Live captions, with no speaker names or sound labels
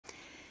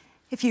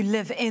If you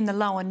live in the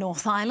lower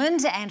North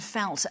Island and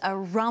felt a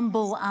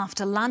rumble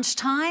after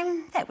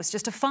lunchtime, that was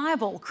just a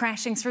fireball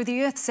crashing through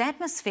the Earth's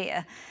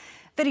atmosphere.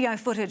 Video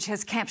footage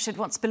has captured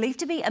what's believed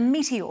to be a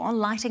meteor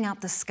lighting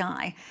up the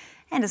sky.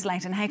 And as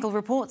Leighton Hakel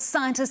reports,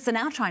 scientists are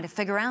now trying to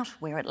figure out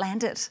where it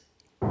landed.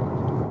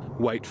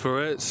 Wait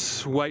for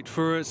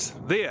it,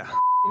 there.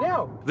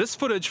 Now. This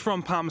footage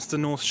from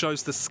Palmerston North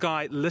shows the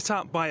sky lit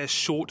up by a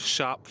short,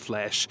 sharp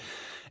flash.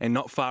 And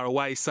not far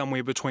away,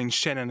 somewhere between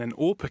Shannon and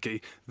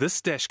Aupiki,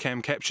 this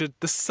dashcam captured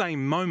the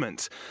same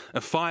moment. A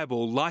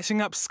fireball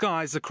lighting up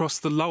skies across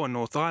the lower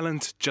North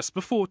Island just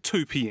before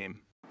 2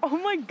 p.m. Oh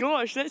my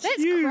gosh, that's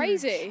huge.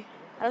 Crazy.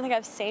 I don't think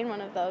I've seen one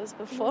of those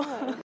before.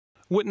 No.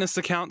 Witness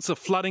accounts are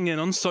flooding in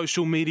on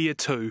social media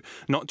too,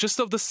 not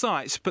just of the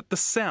sight, but the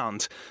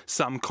sound.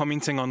 Some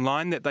commenting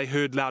online that they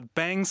heard loud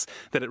bangs,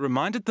 that it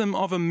reminded them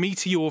of a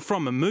meteor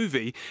from a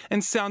movie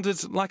and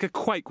sounded like a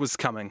quake was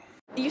coming.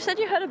 You said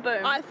you heard a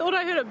boom. I thought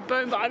I heard a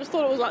boom, but I just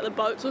thought it was like the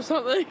boats or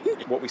something.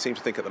 What we seem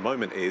to think at the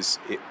moment is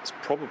it's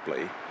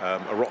probably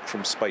a rock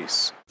from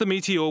space. The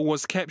meteor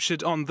was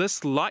captured on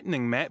this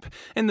lightning map,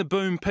 and the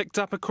boom picked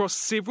up across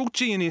several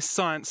GNS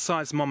science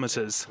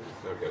seismometers.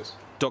 There it goes.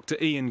 Dr.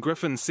 Ian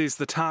Griffin says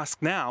the task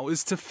now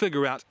is to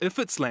figure out if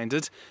it's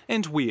landed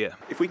and where.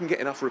 If we can get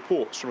enough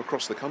reports from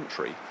across the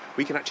country,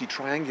 we can actually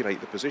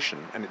triangulate the position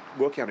and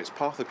work out its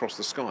path across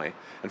the sky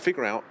and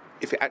figure out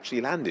if it actually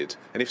landed,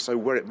 and if so,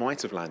 where it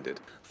might have landed.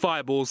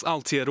 Fireball's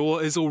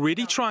Aotearoa is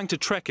already trying to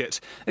track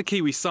it. A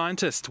Kiwi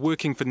scientist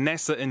working for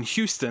NASA in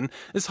Houston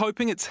is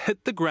hoping it's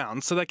hit the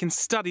ground so they can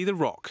study the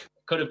rock.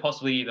 Could have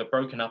possibly either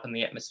broken up in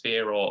the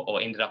atmosphere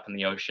or ended up in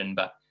the ocean,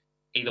 but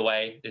either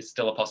way, there's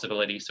still a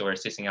possibility, so we're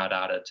assessing our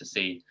data to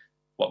see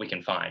what we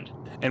can find.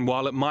 And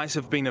while it might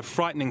have been a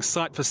frightening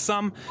sight for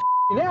some,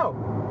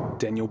 Now.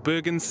 Daniel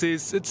Bergen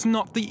says it's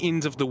not the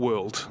end of the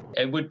world.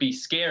 It would be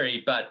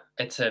scary, but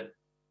it's a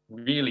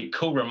really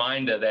cool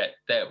reminder that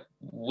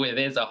where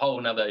there's a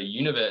whole nother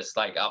universe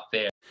like up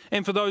there.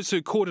 And for those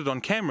who caught it on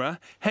camera,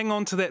 hang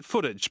on to that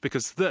footage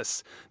because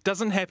this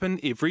doesn't happen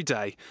every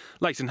day.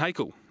 Leighton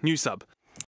Hakel, Newshub.